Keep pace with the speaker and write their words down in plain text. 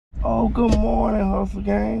Oh, good morning, Hustle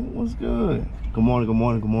Gang. What's good? Good morning, good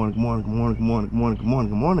morning, good morning, good morning, good morning, good morning, good morning, good morning,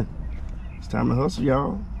 good morning. It's time to hustle,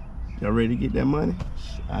 y'all. Y'all ready to get that money?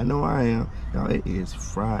 I know I am. Y'all, it is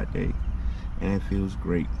Friday, and it feels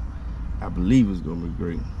great. I believe it's gonna be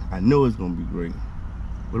great. I know it's gonna be great.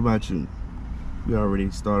 What about you? We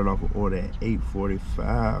already started off with order at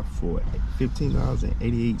 8:45 for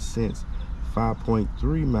 $15.88,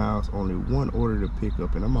 5.3 miles, only one order to pick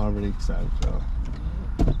up, and I'm already excited, y'all.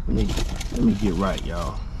 Let me get right,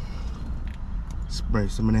 y'all. Spray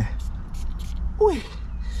some of that. Ooh,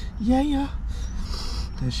 yeah.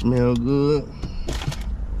 That smell good.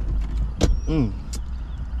 You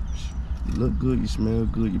look good, you smell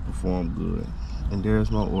good, you perform good. And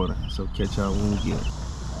there's my order. So catch y'all when we get it.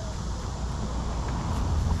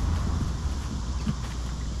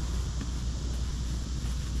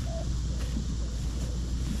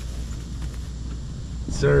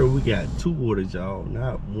 Sir, we got two orders, y'all.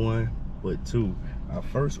 Not one, but two. Our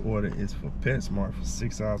first order is for PetSmart for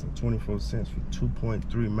 $6.24 for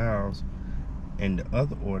 2.3 miles. And the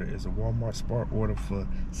other order is a Walmart Spark order for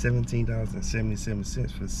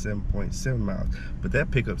 $17.77 for 7.7 miles. But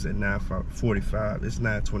that pickup's at 9:45. It's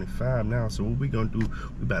 9:25 now. So what we gonna do,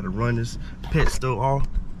 we about to run this pet store off.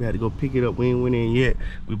 We had to go pick it up. We ain't went in yet.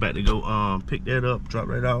 We about to go pick that up, drop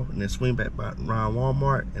that off, and then swing back by around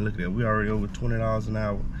Walmart. And look at that, we already over $20 an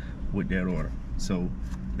hour with that order. So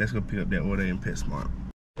let's go pick up that order in PetSmart.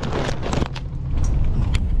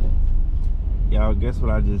 Y'all, guess what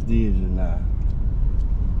I just did just now?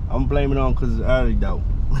 I'm blaming it on because it's early though.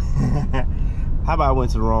 How about I went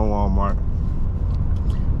to the wrong Walmart?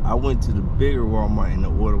 I went to the bigger Walmart and the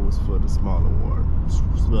order was for the smaller order.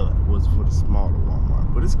 Was for the smaller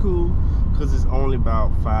Walmart. But it's cool because it's only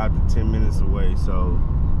about 5 to 10 minutes away. So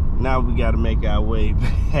now we got to make our way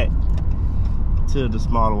back to the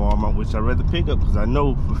smaller Walmart, which I'd rather pick up because I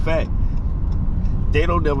know for a fact they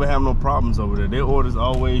don't ever have no problems over there. Their orders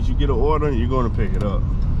always, you get an order and you're going to pick it up.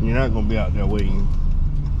 You're not going to be out there waiting.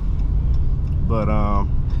 But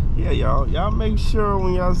yeah, y'all make sure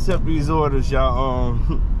when y'all accept these orders, y'all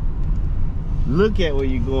look at where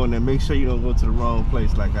you're going and make sure you don't go to the wrong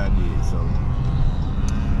place like I did. So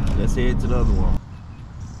let's head to the other one.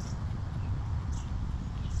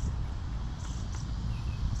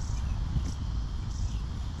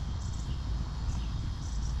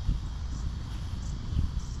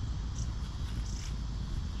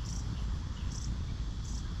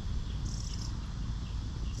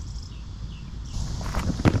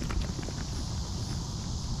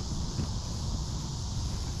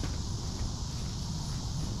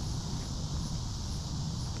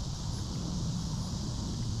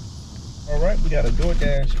 All right, we got a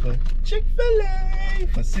DoorDash for Chick-fil-A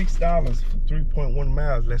for $6 for 3.1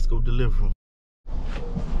 miles. Let's go deliver them.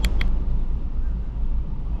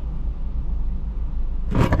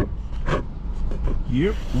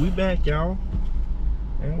 Yep, we back, y'all.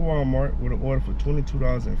 And Walmart with an order for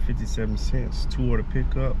 $22.57. Two order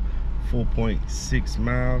pickup, 4.6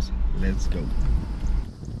 miles. Let's go.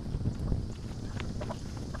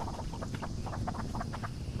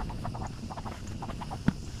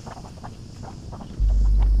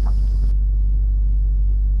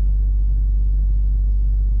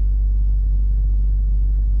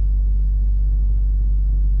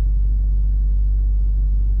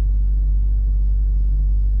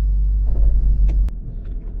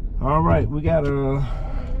 All right, we got a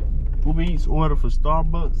Uber Eats order for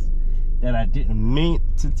Starbucks that I didn't mean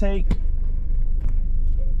to take.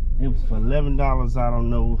 It was for $11. I don't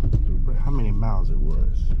know how many miles it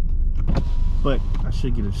was, but I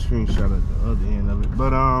should get a screenshot at the other end of it.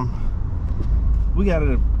 But we got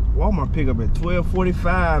a Walmart pickup at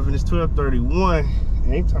 12:45 and it's 12:31.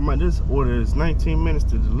 And they talking about this order is 19 minutes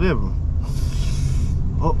to deliver.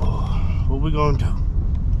 What we gonna do?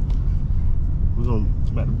 We're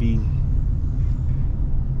about to be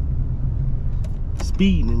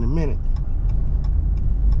speeding in a minute.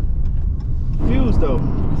 Confused though,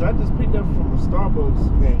 because I just picked up from a Starbucks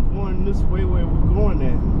and going this way where we're going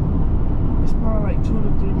at. It's probably like 2 to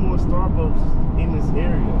 3 more Starbucks in this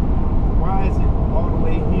area. Why is it all the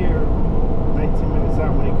way here 19 minutes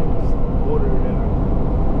out when they could just order it at a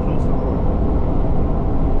closer one?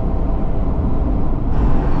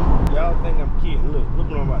 Y'all think I'm kidding. Look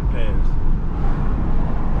what I'm about to pass.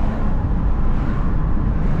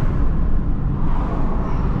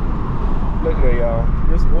 Look at that, y'all.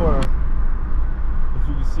 This order, if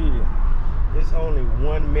you can see it, it's only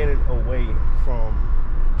 1 minute away from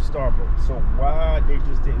Starbucks. So why they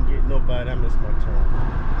just didn't get nobody? I missed my turn.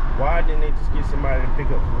 Why didn't they just get somebody to pick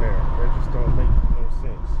up from there? That just don't make no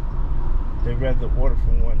sense. They rather order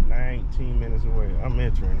from one 19 minutes away. I'm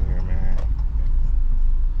entering here, man.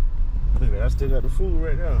 Look at that, I still got the food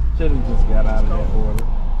right now. Should've just got out of that order.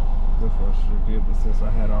 That's what I should did, but since I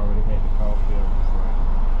had already had the coffee, I was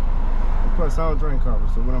like, of course I don't drink coffee,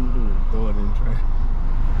 so what I'm gonna do is throw it in the trash.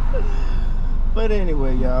 But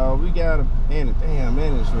anyway, y'all, we got and it's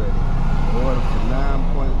ready. The order for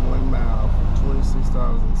 9.1 miles for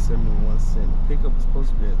 $26.71. Pickup is supposed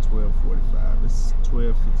to be at 12:45. It's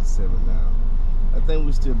 12:57 now. I think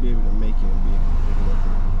we'll still be able to make it and be able to pick it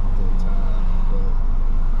up in time. But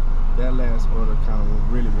that last order kind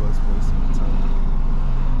of really was wasting my time.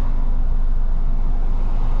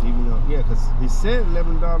 Even though, yeah, because it said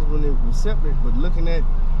 $11 when it was separate, but looking at,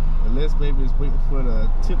 unless maybe it's waiting for the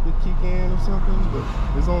tip to kick in or something, but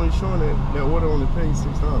it's only showing that order only paid $6.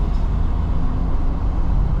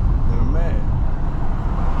 And I'm mad.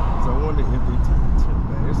 So I wonder if they took the tip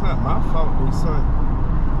back. It's not my fault they sent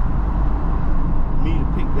me to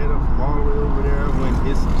pick that up from all the way over there when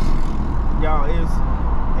it's, y'all, it's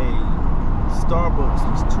a Starbucks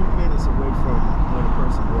was 2 minutes away from where the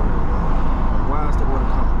person ordered. And why is the order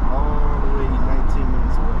coming all the way 19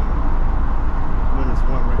 minutes away when it's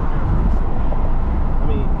one right there? I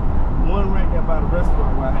mean, one right there by the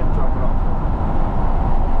restaurant where I had to drop it off.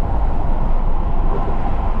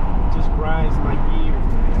 It just grinds my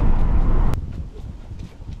gears, man.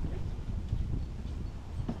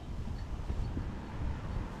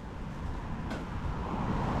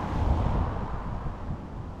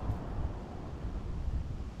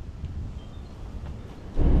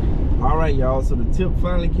 Alright, y'all, so the tip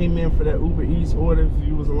finally came in for that Uber Eats order. If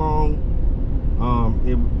you was along,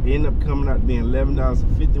 it ended up coming out being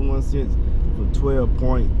 $11.51 for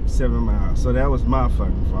 12.7 miles. So that was my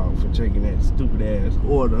fucking fault for checking that stupid ass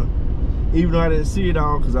order, even though I didn't see it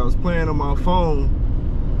all because I was playing on my phone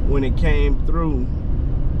when it came through.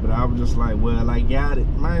 But I was just like, well, I got it,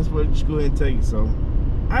 might as well just go ahead and take it. So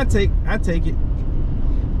I take it.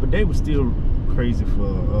 But they were still crazy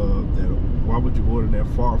for that. Why would you order that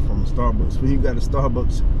far from a Starbucks when you got a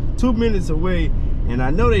Starbucks 2 minutes away? And I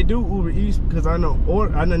know they do Uber Eats because I know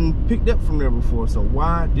I done picked up from there before. So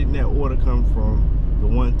why didn't that order come from the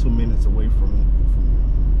one 2 minutes away from me?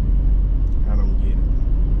 I don't get it.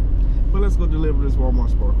 But let's go deliver this Walmart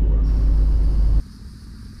Spark order.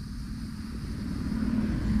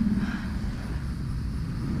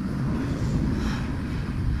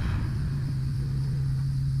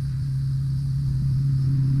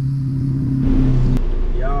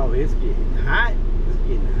 It's getting hot. It's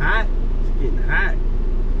getting hot. It's getting hot.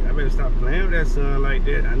 I better stop playing with that sun like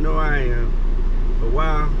that. I know I am. But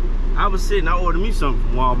while I was sitting, I ordered me something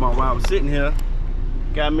from Walmart while I was sitting here.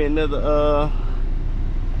 Got me another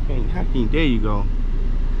there you go.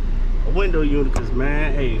 A window unit, cause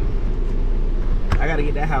man, hey, I gotta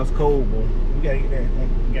get that house cold, bro. We gotta get that.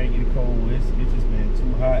 We gotta get it cold. It's just been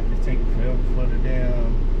too hot. It's taking forever for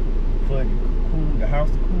the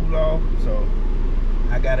house to cool off. So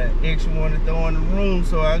I got an extra one to throw in the room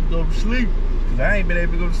so I can go to sleep. Cause I ain't been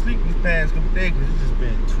able to go to sleep these past couple days because it's just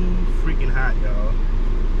been too freaking hot, y'all.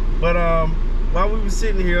 But while we were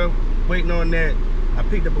sitting here waiting on that, I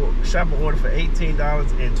picked up a shopping order for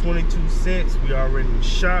 $18.22. We already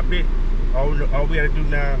shopped it. All we gotta do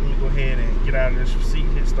now, let me go ahead and get out of this receipt,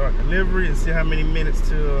 hit start delivery, and see how many minutes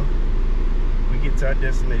till we get to our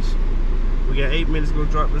destination. We got 8 minutes to go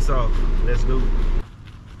drop this off. Let's go.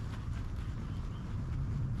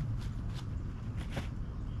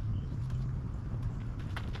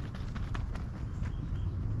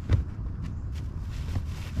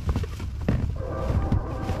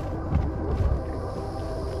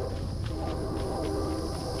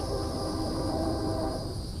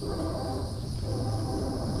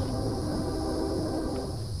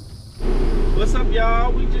 What's up,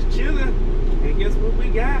 y'all? We just chilling. And guess what we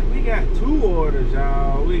got? We got 2 orders,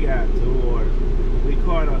 y'all. We got 2 orders. We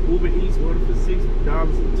caught an Uber Eats order for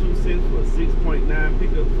 $6.02 for a 6.9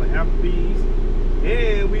 pickup for Applebee's.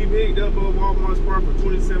 And we picked up a Walmart Spark for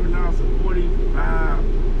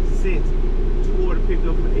 $27.45. 2 order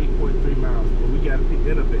pickup for 8.3 miles. But we got to pick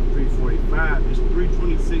that up at 3:45. It's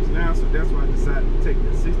 3:26 now, so that's why I decided to take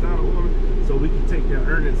the $6 order so we can take their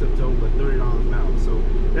earnings up to over $30 an hour. So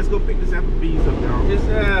let's go pick this Applebee's up, y'all. It's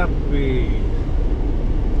Applebee's.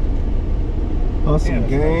 Hustle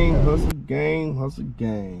gang, hustle gang, hustle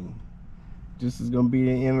gang. This is gonna be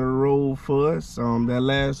the end of the road for us. That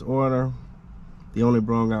last order, they only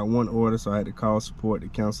brought out 1 order, so I had to call support to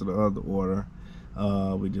cancel the other order.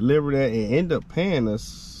 We delivered that and ended up paying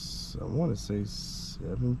us, I want to say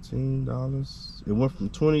 $17. It went from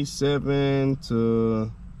 27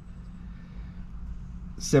 to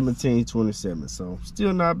 17.27. So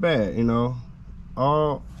still not bad, you know.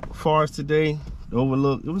 All far as today, the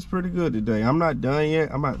overlook, it was pretty good today. I'm not done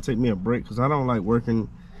yet. I'm about to take me a break because I don't like working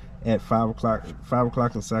at 5 o'clock. 5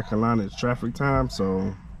 o'clock in South Carolina is traffic time. So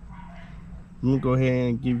I'm gonna go ahead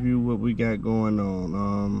and give you what we got going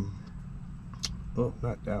on. Oh,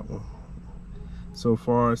 not that one. So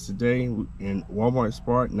far as today in Walmart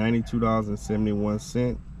Spark,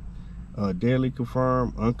 $92.71. Daily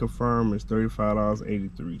confirmed, unconfirmed is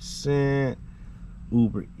 $35.83.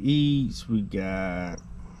 Uber Eats, we got,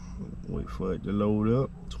 wait for it to load up,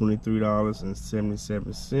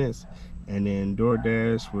 $23.77. And then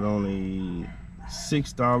DoorDash with only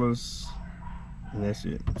 $6, and that's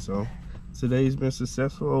it. So today's been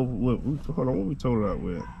successful. Hold on, what we totaled out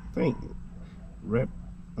with? I think rep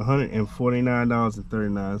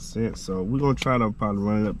 $149.39. So we're gonna try to probably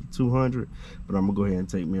run it up to 200, but I'm gonna go ahead and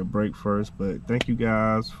take me a break first. But thank you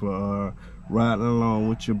guys for riding along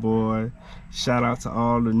with your boy. Shout out to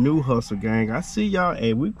all the new hustle gang. I see y'all.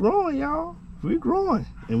 Hey, we growing, y'all. We growing,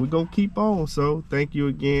 and we're gonna keep on. So thank you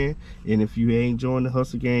again. And if you ain't joined the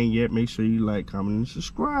hustle gang yet, make sure you like, comment, and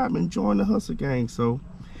subscribe, and join the hustle gang. So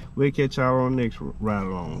we'll catch y'all on the next ride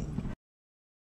along.